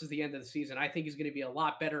versus the end of the season. I think he's going to be a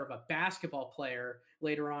lot better of a basketball player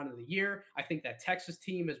later on in the year. I think that Texas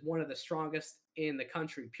team is one of the strongest in the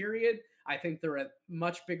country, period. I think they're a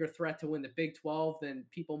much bigger threat to win the Big 12 than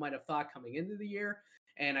people might have thought coming into the year.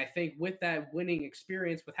 And I think with that winning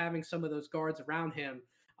experience, with having some of those guards around him,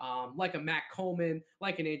 like a Matt Coleman,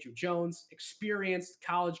 like an Andrew Jones, experienced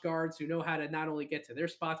college guards who know how to not only get to their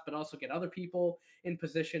spots, but also get other people in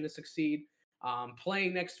position to succeed.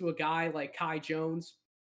 Playing next to a guy like Kai Jones,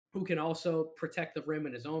 who can also protect the rim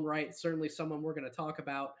in his own right. Certainly someone we're going to talk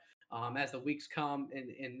about as the weeks come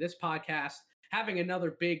in this podcast. having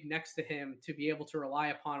another big next to him to be able to rely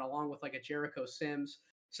upon, along with like a Jericho Sims,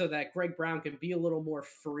 so that Greg Brown can be a little more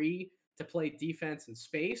free to play defense in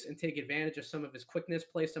space and take advantage of some of his quickness,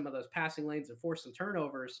 play some of those passing lanes, and force some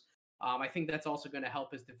turnovers. I think that's also going to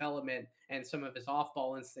help his development and some of his off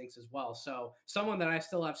ball instincts as well. So, someone that I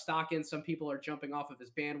still have stock in, some people are jumping off of his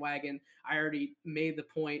bandwagon. I already made the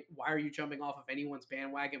point. Why are you jumping off of anyone's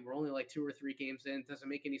bandwagon? We're only like 2 or 3 games in. Doesn't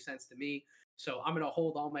make any sense to me. So, I'm going to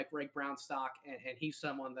hold all my Greg Brown stock, and he's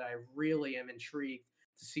someone that I really am intrigued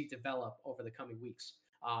to see develop over the coming weeks.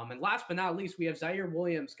 And last but not least, we have Zaire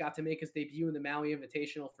Williams, got to make his debut in the Maui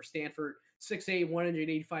Invitational for Stanford. 6'8",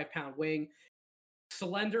 185-pound wing,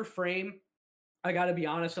 slender frame. I got to be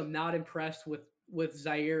honest, I'm not impressed with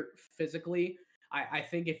Zaire physically. I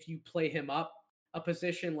think if you play him up a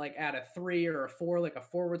position like at a 3 or a 4, like a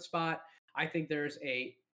forward spot, I think there's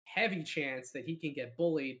a heavy chance that he can get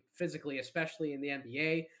bullied physically, especially in the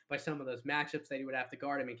NBA, by some of those matchups that he would have to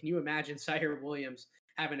guard. I mean, can you imagine Zaire Williams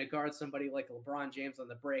having to guard somebody like LeBron James on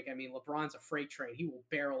the break? I mean, LeBron's a freight train. He will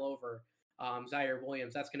barrel over Zaire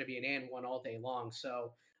Williams. That's going to be an and one all day long.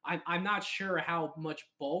 So I'm not sure how much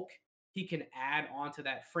bulk he can add onto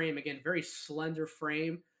that frame. Again, very slender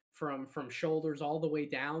frame from shoulders all the way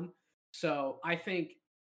down. So I think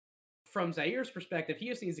from Zaire's perspective, he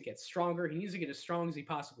just needs to get stronger. He needs to get as strong as he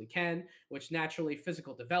possibly can, which naturally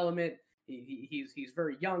physical development. He's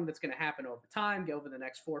very young. That's going to happen over time, over the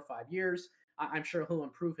next 4 or 5 years. I'm sure he'll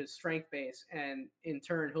improve his strength base, and in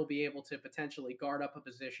turn, he'll be able to potentially guard up a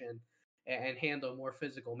position and handle more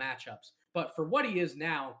physical matchups. But for what he is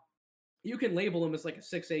now, you can label him as like a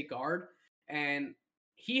 6'8" guard, and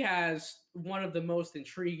he has one of the most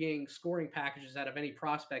intriguing scoring packages out of any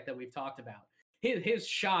prospect that we've talked about. His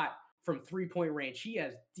shot from 3-point range, he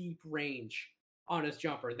has deep range on his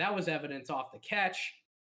jumper. That was evidence off the catch,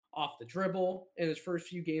 off the dribble in his first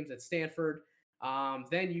few games at Stanford.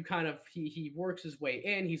 Then you kind of he works his way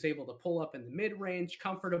in. He's able to pull up in the mid range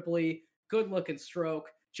comfortably. Good looking stroke.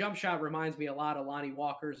 Jump shot reminds me a lot of Lonnie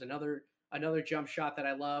Walker's. Another jump shot that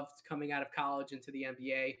I loved coming out of college into the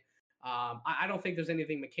NBA. I don't think there's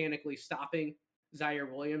anything mechanically stopping Zaire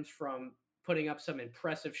Williams from putting up some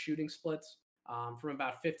impressive shooting splits from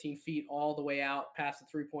about 15 feet all the way out past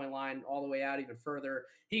the 3-point line, all the way out even further.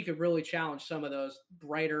 He could really challenge some of those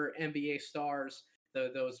brighter NBA stars,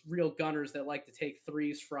 those real gunners that like to take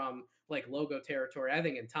threes from like logo territory. I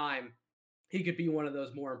think in time, he could be one of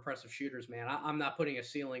those more impressive shooters, man. I'm not putting a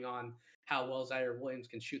ceiling on how well Zaire Williams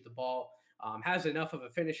can shoot the ball. Has enough of a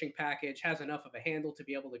finishing package, has enough of a handle to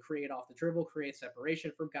be able to create off the dribble, create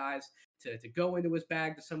separation from guys, to go into his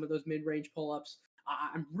bag to some of those mid-range pull-ups.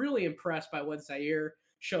 I'm really impressed by what Zaire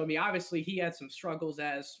showed me. Obviously, he had some struggles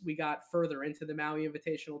as we got further into the Maui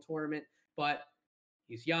Invitational Tournament, but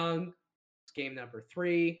he's young. It's game number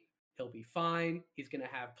 3. He'll be fine. He's going to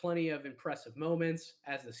have plenty of impressive moments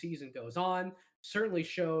as the season goes on. Certainly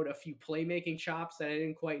showed a few playmaking chops that I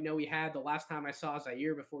didn't quite know he had the last time I saw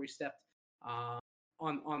Zaire before he stepped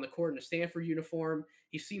on the court in a Stanford uniform.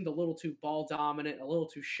 He seemed a little too ball dominant, a little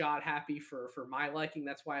too shot happy for my liking.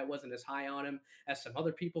 That's why I wasn't as high on him as some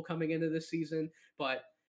other people coming into this season. But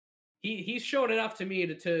he's shown enough to me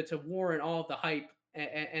to warrant all of the hype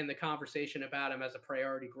and the conversation about him as a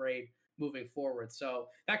priority grade moving forward. So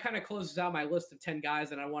that kind of closes out my list of 10 guys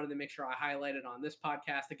that I wanted to make sure I highlighted on this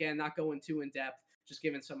podcast. Again, not going too in depth, just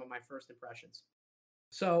giving some of my first impressions.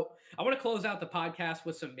 So I want to close out the podcast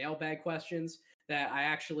with some mailbag questions that I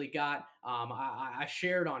actually got. I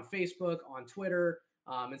shared on Facebook, on Twitter,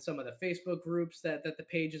 and some of the Facebook groups that the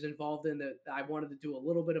page is involved in, that I wanted to do a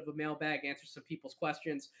little bit of a mailbag, answer some people's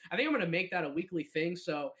questions. I think I'm going to make that a weekly thing.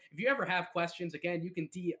 So if you ever have questions, again, you can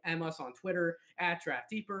DM us on Twitter at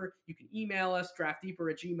DraftDeeper. You can email us,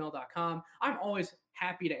 draftdeeper@gmail.com. I'm always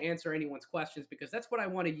happy to answer anyone's questions because that's what I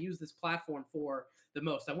want to use this platform for the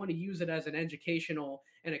most. I want to use it as an educational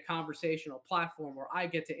and a conversational platform where I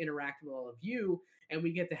get to interact with all of you and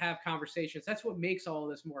we get to have conversations. That's what makes all of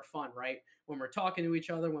this more fun, right? When we're talking to each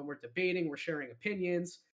other, when we're debating, we're sharing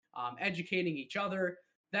opinions, educating each other.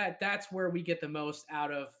 That's where we get the most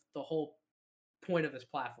out of the whole point of this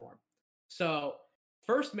platform. So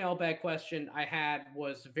first mailbag question I had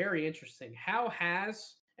was very interesting. How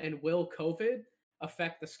has and will COVID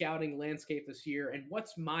affect the scouting landscape this year? And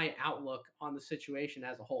what's my outlook on the situation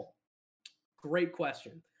as a whole? Great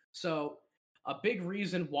question. So a big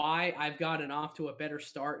reason why I've gotten off to a better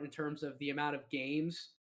start in terms of the amount of games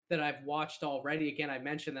that I've watched already. Again, I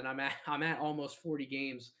mentioned that I'm at almost 40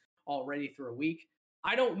 games already through a week.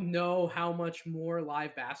 I don't know how much more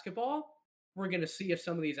live basketball we're going to see if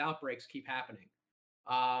some of these outbreaks keep happening.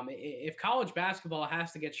 If college basketball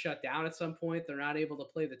has to get shut down at some point, they're not able to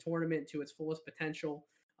play the tournament to its fullest potential,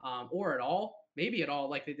 or at all, maybe at all,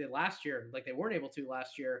 like they did last year, like they weren't able to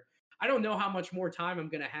last year. I don't know how much more time I'm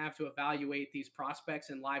going to have to evaluate these prospects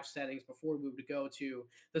in live settings before we would go to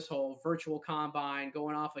this whole virtual combine,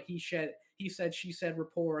 going off of he said, she said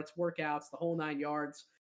reports, workouts, the whole 9 yards.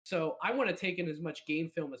 So I want to take in as much game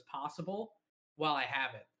film as possible while I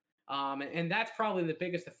have it. And that's probably the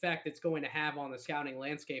biggest effect it's going to have on the scouting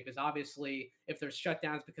landscape is obviously if there's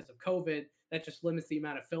shutdowns because of COVID, that just limits the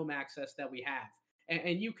amount of film access that we have.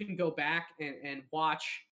 And you can go back and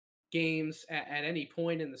watch games at any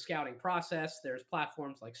point in the scouting process. There's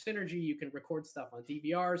platforms like Synergy. You can record stuff on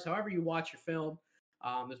DVRs, however you watch your film.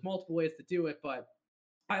 There's multiple ways to do it, but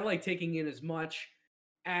I like taking in as much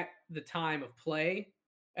at the time of play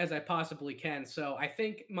as I possibly can. So I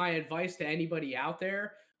think my advice to anybody out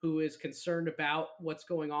there who is concerned about what's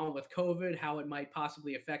going on with COVID, how it might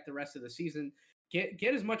possibly affect the rest of the season, get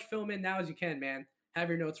as much film in now as you can, man. Have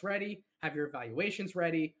your notes ready, have your evaluations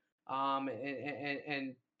ready,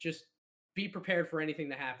 and just be prepared for anything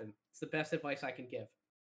to happen. It's the best advice I can give.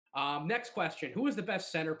 Next question: who is the best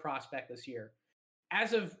center prospect this year?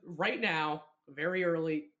 As of right now, very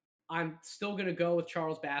early, I'm still going to go with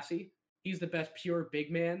Charles Bassey. He's the best pure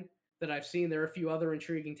big man that I've seen. There are a few other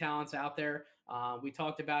intriguing talents out there. We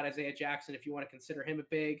talked about Isaiah Jackson, if you want to consider him a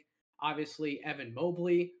big. Obviously, Evan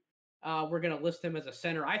Mobley. We're going to list him as a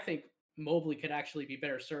center. I think Mobley could actually be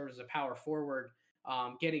better served as a power forward,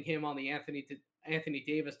 getting him on the Anthony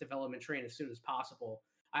Davis development train as soon as possible.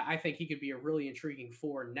 I think he could be a really intriguing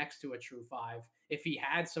four next to a true five. If he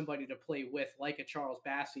had somebody to play with, like a Charles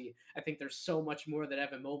Bassey, I think there's so much more that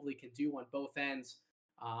Evan Mobley can do on both ends,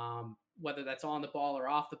 whether that's on the ball or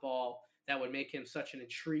off the ball, that would make him such an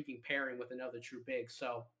intriguing pairing with another true big.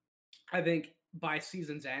 So I think by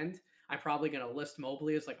season's end, I'm probably going to list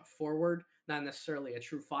Mobley as like a forward, not necessarily a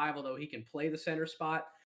true five, although he can play the center spot.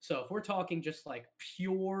 So if we're talking just like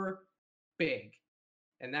pure big,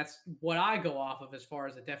 and that's what I go off of as far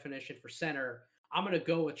as a definition for center, I'm going to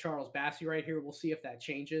go with Charles Bassey right here. We'll see if that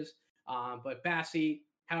changes. But Bassey,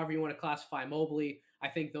 however you want to classify Mobley, I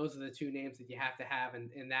think those are the two names that you have to have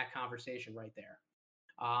in that conversation right there.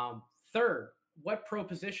 Third, what pro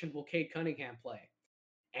position will Cade Cunningham play?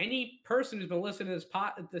 Any person who's been listening to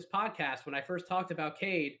this podcast, when I first talked about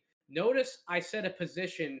Cade, notice I said a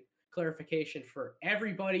position clarification for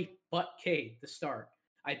everybody but Cade to start.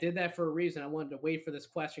 I did that for a reason. I wanted to wait for this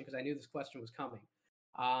question because I knew this question was coming.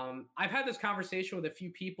 I've had this conversation with a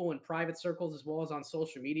few people in private circles as well as on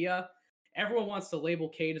social media. Everyone wants to label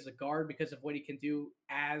Cade as a guard because of what he can do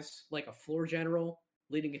as like a floor general,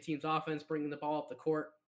 leading a team's offense, bringing the ball up the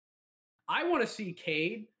court. I want to see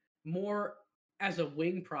Cade more as a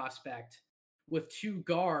wing prospect with two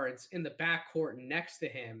guards in the backcourt next to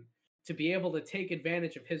him to be able to take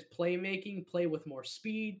advantage of his playmaking, play with more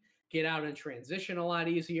speed, get out and transition a lot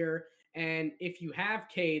easier. And if you have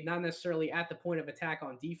Cade, not necessarily at the point of attack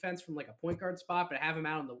on defense from like a point guard spot, but have him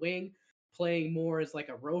out on the wing, playing more as like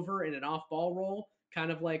a rover in an off-ball role,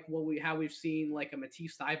 kind of like how we've seen like a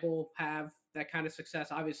Matisse Thybulle have that kind of success.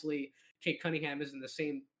 Obviously, Cade Cunningham isn't the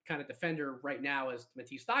same kind of defender right now as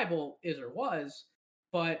Matisse Thybulle is or was,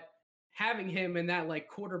 but having him in that like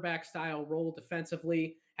quarterback style role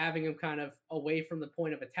defensively, having him kind of away from the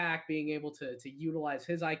point of attack, being able to utilize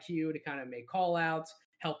his IQ to kind of make call outs,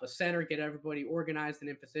 help a center, get everybody organized and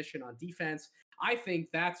in position on defense. I think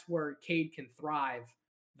that's where Cade can thrive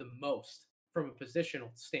the most from a positional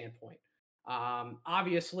standpoint.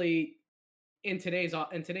 Obviously, in today's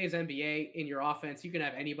NBA, in your offense, you can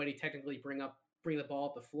have anybody technically bring the ball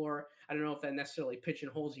up the floor. I don't know if that necessarily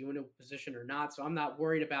pigeonholes you into a position or not. So I'm not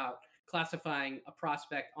worried about classifying a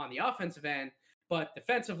prospect on the offensive end. But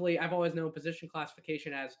defensively, I've always known position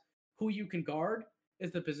classification as who you can guard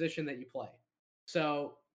is the position that you play.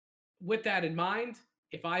 So with that in mind,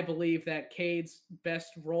 if I believe that Cade's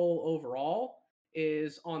best role overall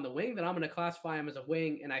is on the wing, then I'm going to classify him as a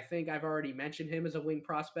wing. And I think I've already mentioned him as a wing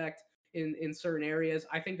prospect in certain areas.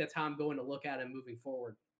 I think that's how I'm going to look at him moving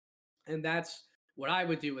forward. And that's what I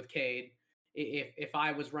would do with Cade if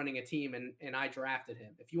I was running a team and I drafted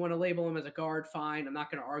him. If you want to label him as a guard, fine. I'm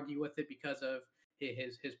not going to argue with it because of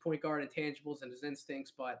his point guard intangibles and his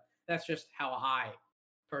instincts, but that's just how I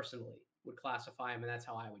personally would classify him, and that's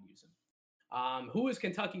how I would use him. Who is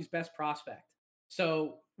Kentucky's best prospect?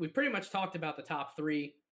 So we pretty much talked about the top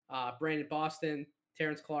three: Brandon Boston,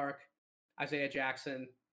 Terrence Clarke, Isaiah Jackson.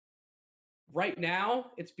 Right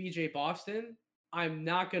now, it's BJ Boston. I'm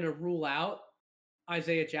not going to rule out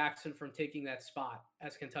Isaiah Jackson from taking that spot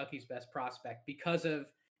as Kentucky's best prospect because of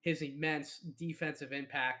his immense defensive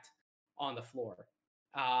impact on the floor.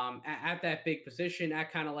 At that big position,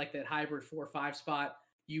 at kind of like that hybrid 4-5 spot.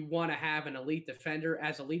 You want to have an elite defender,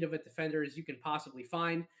 as elite of a defender as you can possibly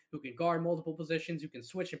find, who can guard multiple positions, who can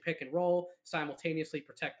switch and pick and roll, simultaneously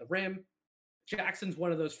protect the rim. Jackson's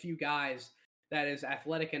one of those few guys that is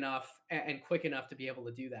athletic enough and quick enough to be able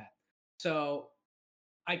to do that. So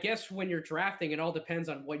I guess when you're drafting, it all depends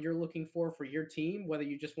on what you're looking for your team, whether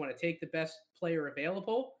you just want to take the best player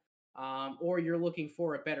available, or you're looking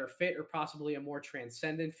for a better fit or possibly a more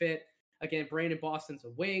transcendent fit. Again, Brandon Boston's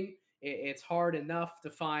a wing. It's hard enough to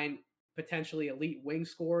find potentially elite wing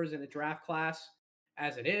scorers in a draft class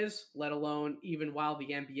as it is, let alone even while the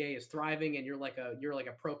NBA is thriving and you're like a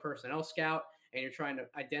pro personnel scout and you're trying to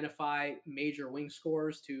identify major wing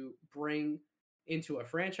scorers to bring into a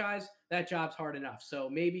franchise. That job's hard enough. So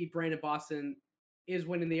maybe Brandon Boston is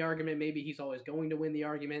winning the argument. Maybe he's always going to win the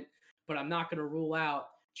argument, but I'm not going to rule out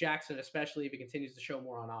Jackson, especially if he continues to show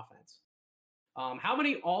more on offense. How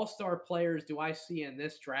many all-star players do I see in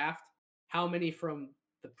this draft? How many from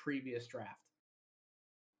the previous draft?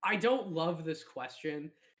 I don't love this question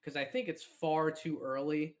because I think it's far too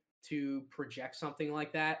early to project something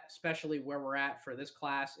like that, especially where we're at for this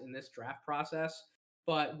class in this draft process.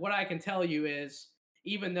 But what I can tell you is,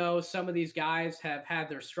 even though some of these guys have had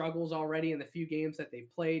their struggles already in the few games that they've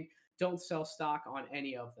played, don't sell stock on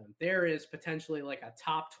any of them. There is potentially like a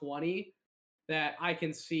top 20 that I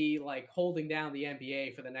can see like holding down the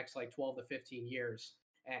NBA for the next like 12 to 15 years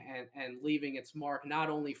and leaving its mark, not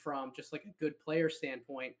only from just like a good player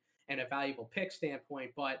standpoint and a valuable pick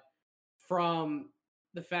standpoint, but from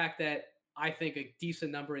the fact that I think a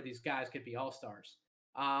decent number of these guys could be all stars.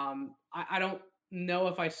 I don't know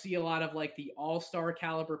if I see a lot of like the all star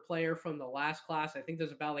caliber player from the last class. I think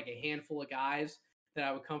there's about like a handful of guys that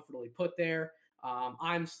I would comfortably put there.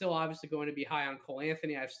 I'm still obviously going to be high on Cole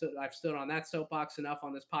Anthony. I've stood on that soapbox enough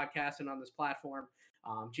on this podcast and on this platform.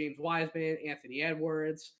 James Wiseman, Anthony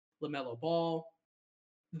Edwards, LaMelo Ball.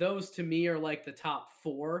 Those to me are like the top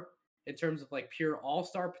four in terms of like pure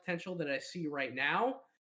all-star potential that I see right now.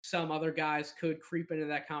 Some other guys could creep into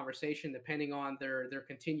that conversation depending on their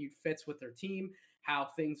continued fits with their team, how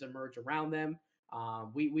things emerge around them.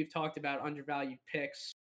 We've talked about undervalued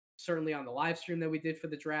picks, certainly on the live stream that we did for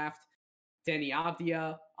the draft. Denny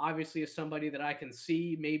Avdia obviously is somebody that I can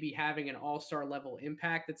see maybe having an all-star level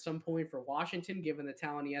impact at some point for Washington, given the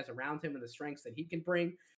talent he has around him and the strengths that he can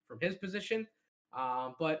bring from his position.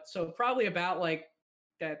 But so probably about like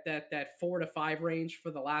that 4 to 5 range for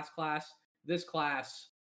the last class. This class,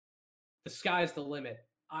 the sky's the limit.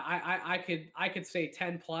 I could say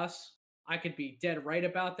 10 plus. I could be dead right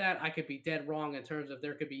about that. I could be dead wrong in terms of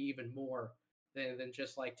there could be even more than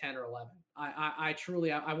just like 10 or 11. I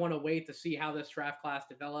truly I want to wait to see how this draft class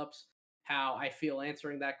develops, how I feel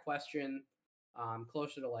answering that question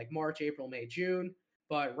closer to like March, April, May, June.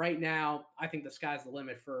 But right now, I think the sky's the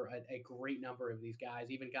limit for a great number of these guys,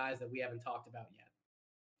 even guys that we haven't talked about yet.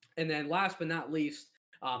 And then last but not least,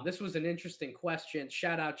 this was an interesting question.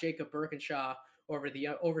 Shout out Jacob Birkinshaw over the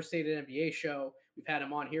Overstated NBA show. We've had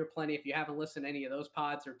him on here plenty. If you haven't listened to any of those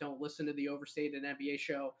pods or don't listen to the Overstated NBA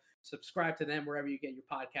show, subscribe to them wherever you get your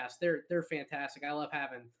podcasts. They're fantastic. I love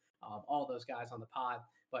having all those guys on the pod.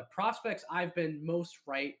 But prospects I've been most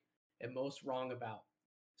right and most wrong about.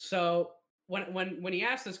 So when he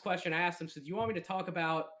asked this question, I asked him, so do you want me to talk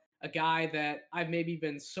about a guy that I've maybe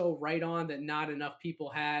been so right on that not enough people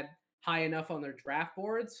had high enough on their draft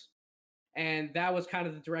boards? And that was kind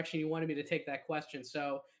of the direction he wanted me to take that question.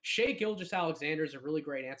 So Shai Gilgeous-Alexander is a really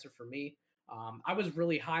great answer for me. I was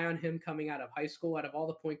really high on him coming out of high school. Out of all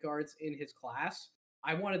the point guards in his class,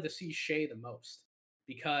 I wanted to see Shai the most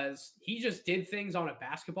because he just did things on a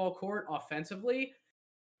basketball court offensively.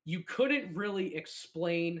 You couldn't really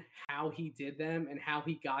explain how he did them and how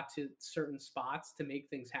he got to certain spots to make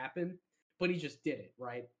things happen, but he just did it,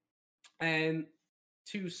 right? And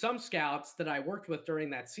to some scouts that I worked with during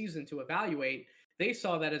that season to evaluate, they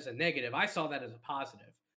saw that as a negative. I saw that as a positive.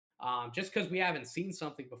 Just because we haven't seen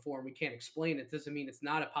something before and we can't explain it doesn't mean it's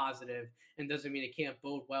not a positive and doesn't mean it can't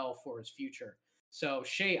bode well for his future. So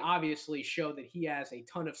Shai obviously showed that he has a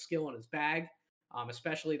ton of skill in his bag,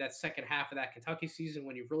 especially that second half of that Kentucky season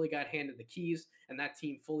when he really got handed the keys and that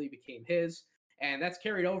team fully became his. And that's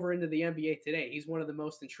carried over into the NBA today. He's one of the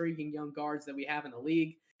most intriguing young guards that we have in the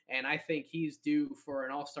league. And I think he's due for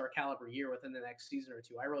an all-star caliber year within the next season or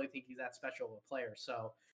two. I really think he's that special of a player.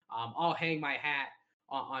 So I'll hang my hat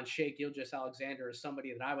on Shai Gilgeous-Alexander as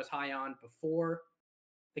somebody that I was high on before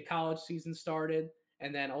the college season started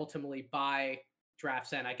and then ultimately by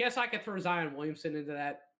draft's end. I guess I could throw Zion Williamson into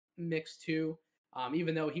that mix too,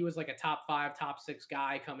 even though he was like a top 5, top 6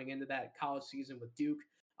 guy coming into that college season with Duke.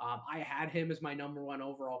 I had him as my number one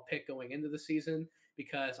overall pick going into the season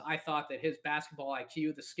because I thought that his basketball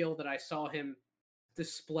IQ, the skill that I saw him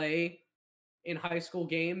display in high school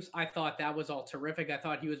games, I thought that was all terrific. I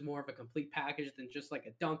thought he was more of a complete package than just like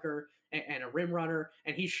a dunker and a rim runner,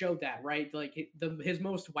 and he showed that, right? Like his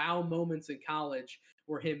most wow moments in college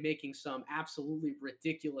were him making some absolutely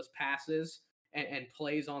ridiculous passes and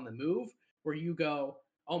plays on the move, where you go,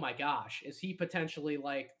 oh my gosh, is he potentially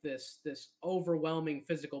like this overwhelming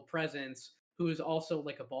physical presence who is also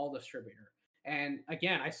like a ball distributor? And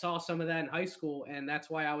again, I saw some of that in high school, and that's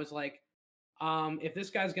why I was like, if this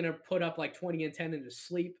guy's going to put up like 20 and 10 in his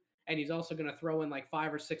sleep, and he's also going to throw in like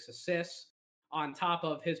 5 or 6 assists on top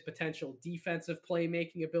of his potential defensive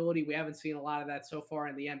playmaking ability, we haven't seen a lot of that so far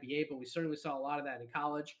in the NBA, but we certainly saw a lot of that in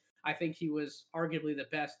college. I think he was arguably the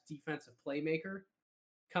best defensive playmaker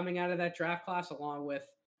coming out of that draft class, along with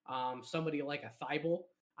somebody like a Thibault.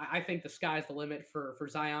 I think the sky's the limit for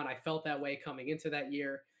Zion. I felt that way coming into that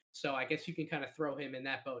year. So I guess you can kind of throw him in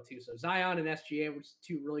that boat too. So Zion and SGA were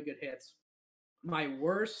two really good hits. My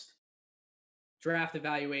worst draft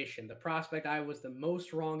evaluation, the prospect I was the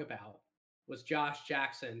most wrong about, was Josh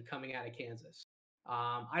Jackson coming out of Kansas.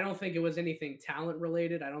 I don't think it was anything talent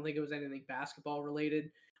related. I don't think it was anything basketball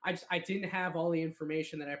related. I didn't have all the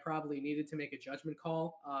information that I probably needed to make a judgment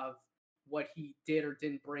call of what he did or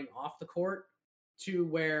didn't bring off the court, to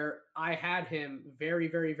where I had him very,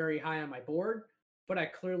 very, very high on my board, but I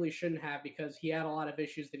clearly shouldn't have because he had a lot of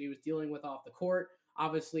issues that he was dealing with off the court.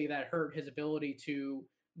 Obviously, that hurt his ability to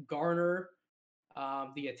garner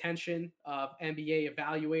the attention of NBA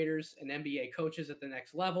evaluators and NBA coaches at the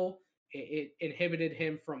next level. It inhibited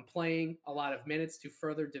him from playing a lot of minutes to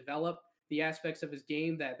further develop the aspects of his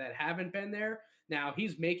game that haven't been there. Now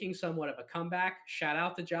he's making somewhat of a comeback. Shout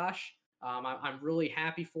out to Josh. I'm really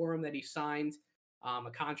happy for him that he signed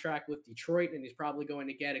a contract with Detroit, and he's probably going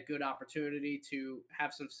to get a good opportunity to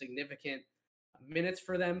have some significant minutes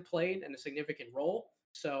for them played and a significant role.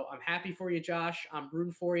 So I'm happy for you, Josh. I'm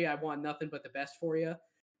rooting for you. I want nothing but the best for you.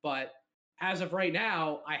 But as of right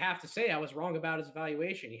now, I have to say I was wrong about his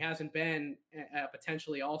evaluation. He hasn't been a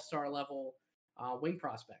potentially all-star level wing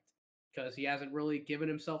prospect because he hasn't really given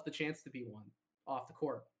himself the chance to be one off the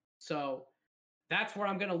court. So that's where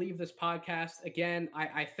I'm going to leave this podcast. Again,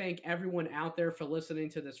 I thank everyone out there for listening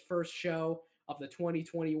to this first show of the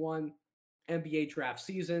 2021 NBA draft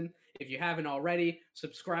season. If you haven't already,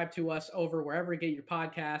 subscribe to us over wherever you get your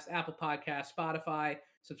podcasts, Apple Podcasts, Spotify.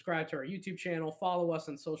 Subscribe to our YouTube channel. Follow us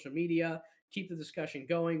on social media. Keep the discussion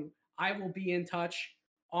going. I will be in touch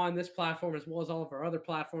on this platform as well as all of our other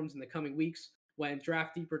platforms in the coming weeks when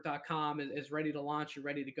draftdeeper.com is ready to launch and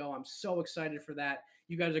ready to go. I'm so excited for that.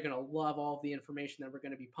 You guys are going to love all of the information that we're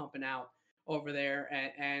going to be pumping out over there.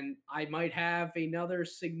 And I might have another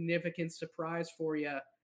significant surprise for you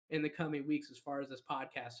in the coming weeks as far as this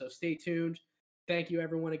podcast. So stay tuned. Thank you,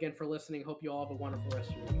 everyone, again for listening. Hope you all have a wonderful rest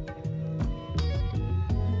of your week.